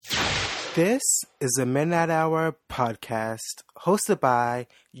This is a Midnight Hour podcast hosted by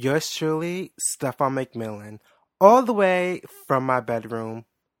yours truly, Stefan McMillan, all the way from my bedroom.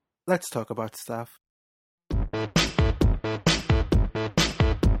 Let's talk about stuff.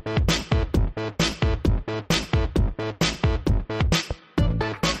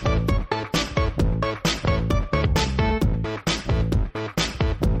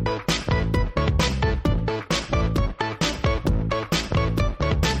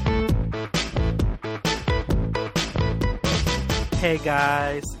 Hey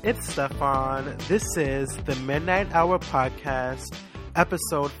guys, it's Stefan. This is the Midnight Hour podcast,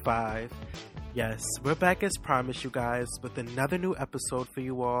 episode 5. Yes, we're back as promised, you guys, with another new episode for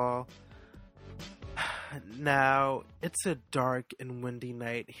you all. Now, it's a dark and windy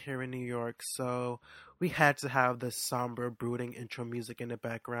night here in New York, so we had to have the somber, brooding intro music in the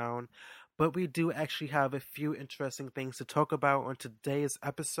background. But we do actually have a few interesting things to talk about on today's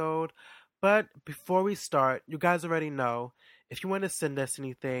episode. But before we start, you guys already know, if you want to send us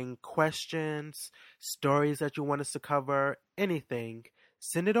anything, questions, stories that you want us to cover, anything,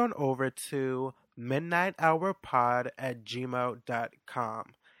 send it on over to midnighthourpod@gmail.com.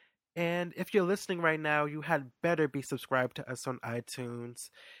 And if you're listening right now, you had better be subscribed to us on iTunes.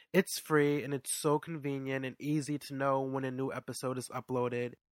 It's free and it's so convenient and easy to know when a new episode is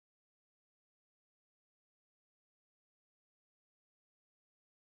uploaded.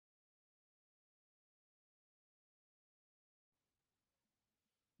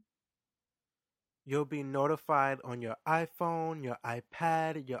 You'll be notified on your iPhone, your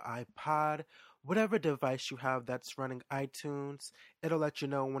iPad, your iPod, whatever device you have that's running iTunes. It'll let you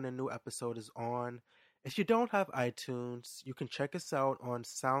know when a new episode is on. If you don't have iTunes, you can check us out on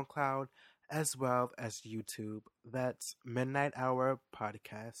SoundCloud as well as YouTube. That's Midnight Hour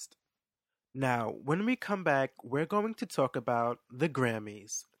Podcast. Now, when we come back, we're going to talk about the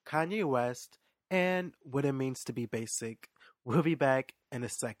Grammys, Kanye West, and what it means to be basic. We'll be back in a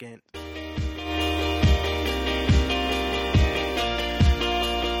second.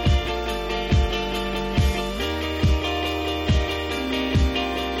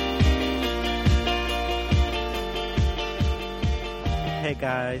 Hey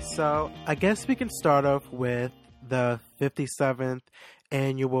guys, so I guess we can start off with the 57th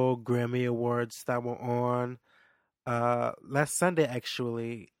annual Grammy Awards that were on last Sunday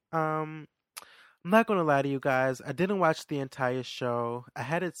actually. I'm not gonna lie to you guys, I didn't watch the entire show. I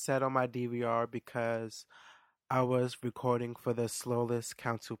had it set on my DVR because I was recording for the Slowless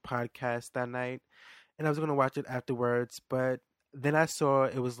Council podcast that night, and I was gonna watch it afterwards, but then I saw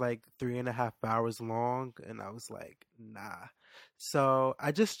it was like 3.5 hours long, and I was like, nah. So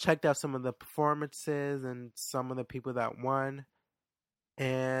I just checked out some of the performances and some of the people that won.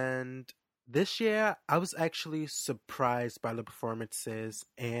 And this year, I was actually surprised by the performances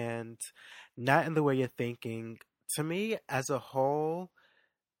and not in the way you're thinking. To me, as a whole,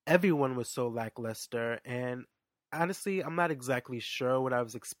 everyone was so lackluster. And honestly, I'm not exactly sure what I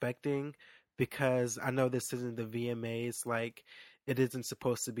was expecting because I know this isn't the VMAs. Like, it isn't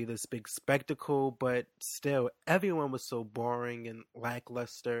supposed to be this big spectacle, but still, everyone was so boring and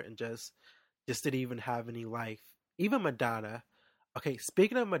lackluster and just didn't even have any life. Even Madonna. Okay,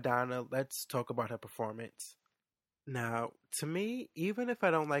 speaking of Madonna, let's talk about her performance. Now, to me, even if I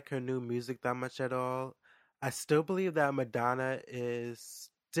don't like her new music that much at all, I still believe that Madonna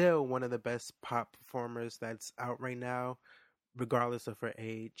is still one of the best pop performers that's out right now, regardless of her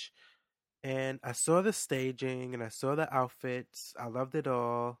age. And I saw the staging and I saw the outfits. I loved it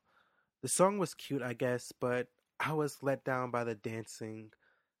all. The song was cute, I guess, but I was let down by the dancing.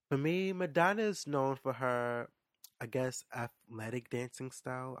 For me, Madonna is known for her, I guess, athletic dancing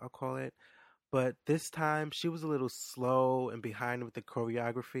style, I'll call it. But this time, she was a little slow and behind with the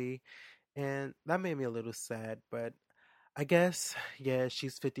choreography, and that made me a little sad. But I guess, yeah,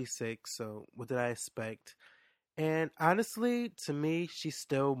 she's 56, so what did I expect? And honestly, to me, she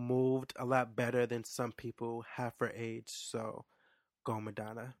still moved a lot better than some people half her age, so go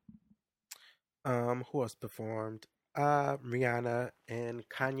Madonna. Who else performed? Rihanna and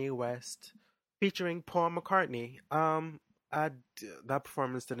Kanye West featuring Paul McCartney. That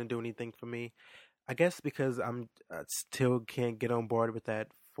performance didn't do anything for me. I guess because I still can't get on board with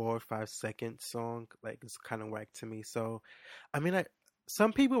that 4 or 5 second song. Like it's kind of whack to me. So, I mean,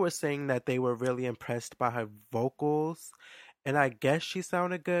 some people were saying that they were really impressed by her vocals, and I guess she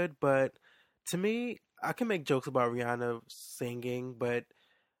sounded good. But to me, I can make jokes about Rihanna singing, but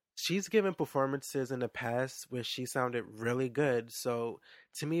she's given performances in the past where she sounded really good. So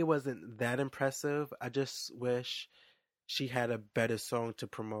to me, it wasn't that impressive. I just wish she had a better song to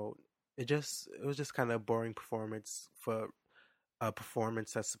promote. It was just kind of a boring performance for a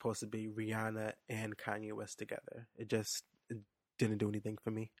performance that's supposed to be Rihanna and Kanye West together. It didn't do anything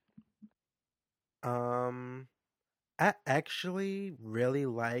for me. Um, I actually really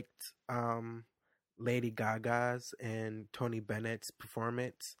liked Lady Gaga's and Tony Bennett's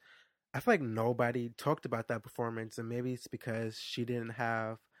performance. I feel like nobody talked about that performance, and maybe it's because she didn't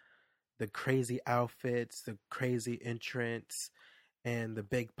have the crazy outfits, the crazy entrance, and the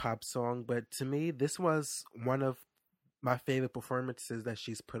big pop song. But to me, this was one of my favorite performances that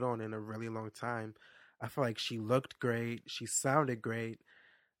she's put on in a really long time. I feel like she looked great, she sounded great.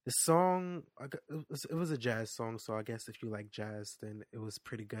 The song, it was a jazz song, so I guess if you like jazz, then it was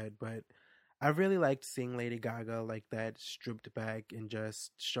pretty good. But I really liked seeing Lady Gaga like that, stripped back and just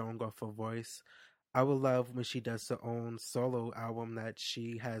showing off her voice. I would love when she does her own solo album that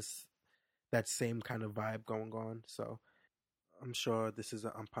she has that same kind of vibe going on. So I'm sure this is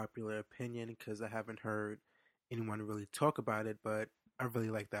an unpopular opinion because I haven't heard anyone really talk about it, but I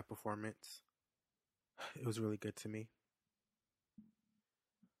really like that performance. It was really good to me.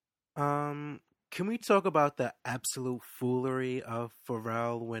 Can we talk about the absolute foolery of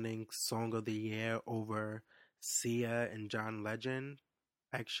Pharrell winning Song of the Year over Sia and John Legend?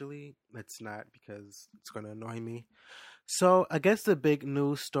 Actually, let's not because it's going to annoy me. So, I guess the big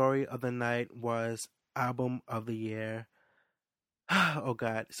news story of the night was Album of the Year. Oh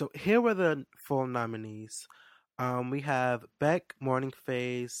God! So here were the full nominees. We have Beck, Morning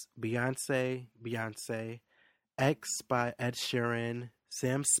Phase, Beyonce, X by Ed Sheeran,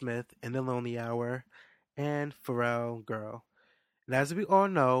 Sam Smith in the Lonely Hour, and Pharrell Girl. And as we all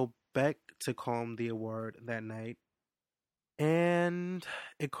know, Beck took home the award that night, and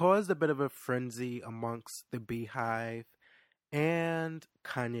it caused a bit of a frenzy amongst the Beehive and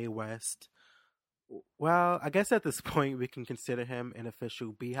Kanye West. Well, I guess at this point we can consider him an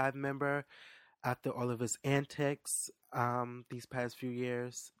official Beehive member after all of his antics these past few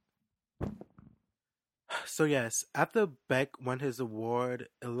years. So yes, after Beck won his award,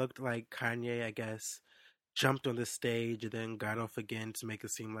 it looked like Kanye, I guess, jumped on the stage and then got off again to make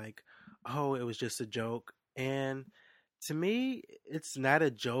it seem like, oh, it was just a joke. And to me, it's not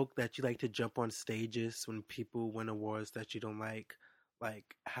a joke that you like to jump on stages when people win awards that you don't like.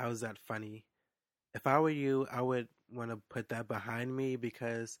 Like, how's that funny? If I were you, I would want to put that behind me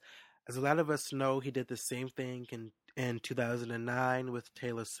because, as a lot of us know, he did the same thing in 2009 with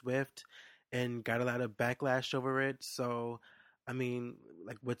Taylor Swift and got a lot of backlash over it. So, I mean,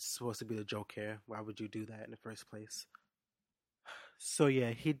 like, what's supposed to be the joke here? Why would you do that in the first place? So,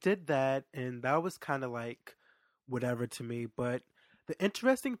 yeah, he did that, and that was kind of like whatever to me. But the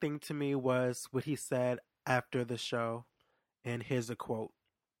interesting thing to me was what he said after the show. And here's a quote.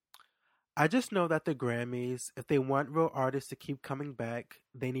 I just know that the Grammys, if they want real artists to keep coming back,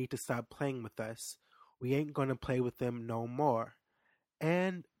 they need to stop playing with us. We ain't gonna play with them no more.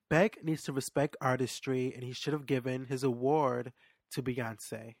 And Beck needs to respect artistry, and he should have given his award to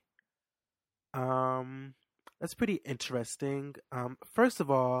Beyonce. Um, that's pretty interesting. First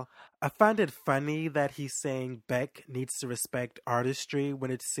of all, I find it funny that he's saying Beck needs to respect artistry when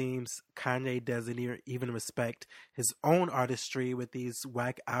it seems Kanye doesn't even respect his own artistry with these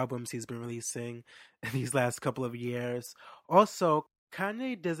whack albums he's been releasing in these last couple of years. Also,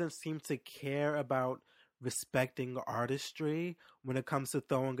 Kanye doesn't seem to care about respecting artistry when it comes to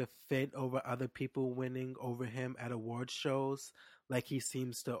throwing a fit over other people winning over him at award shows like he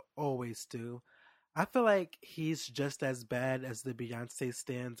seems to always do. I feel like he's just as bad as the Beyonce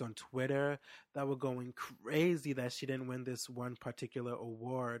stands on Twitter that were going crazy that she didn't win this one particular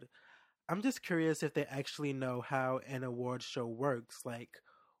award. I'm just curious if they actually know how an award show works. Like,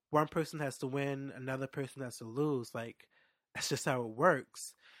 one person has to win, another person has to lose. Like, that's just how it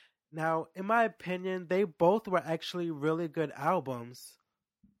works. Now, in my opinion, they both were actually really good albums.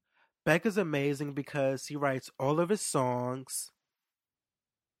 Beck is amazing because he writes all of his songs.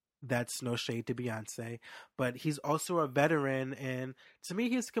 That's no shade to Beyonce, but he's also a veteran, and to me,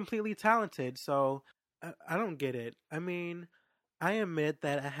 he's completely talented. So I don't get it. I mean, I admit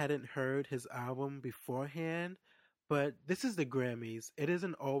that I hadn't heard his album beforehand, but this is the Grammys. It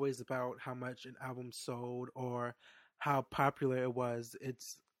isn't always about how much an album sold or how popular it was.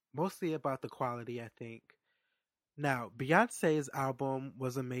 It's mostly about the quality, I think. Now, Beyonce's album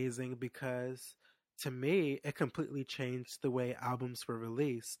was amazing because to me, it completely changed the way albums were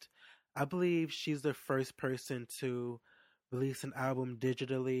released. I believe she's the first person to release an album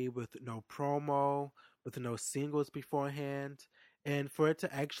digitally with no promo, with no singles beforehand, and for it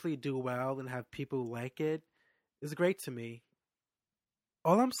to actually do well and have people like it is great to me.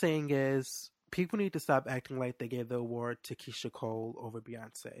 All I'm saying is people need to stop acting like they gave the award to Keisha Cole over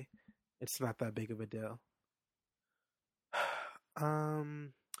Beyonce. It's not that big of a deal.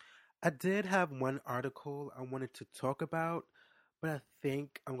 Um, I did have one article I wanted to talk about, but I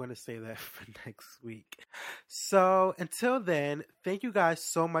think I'm going to say that for next week. So until then, thank you guys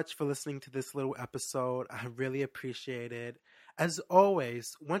so much for listening to this little episode. I really appreciate it. As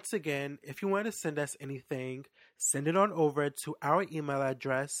always, once again, if you want to send us anything, send it on over to our email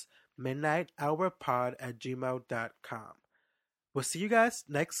address, midnighthourpod@gmail.com. We'll see you guys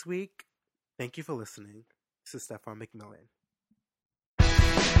next week. Thank you for listening. This is Stefan McMillan.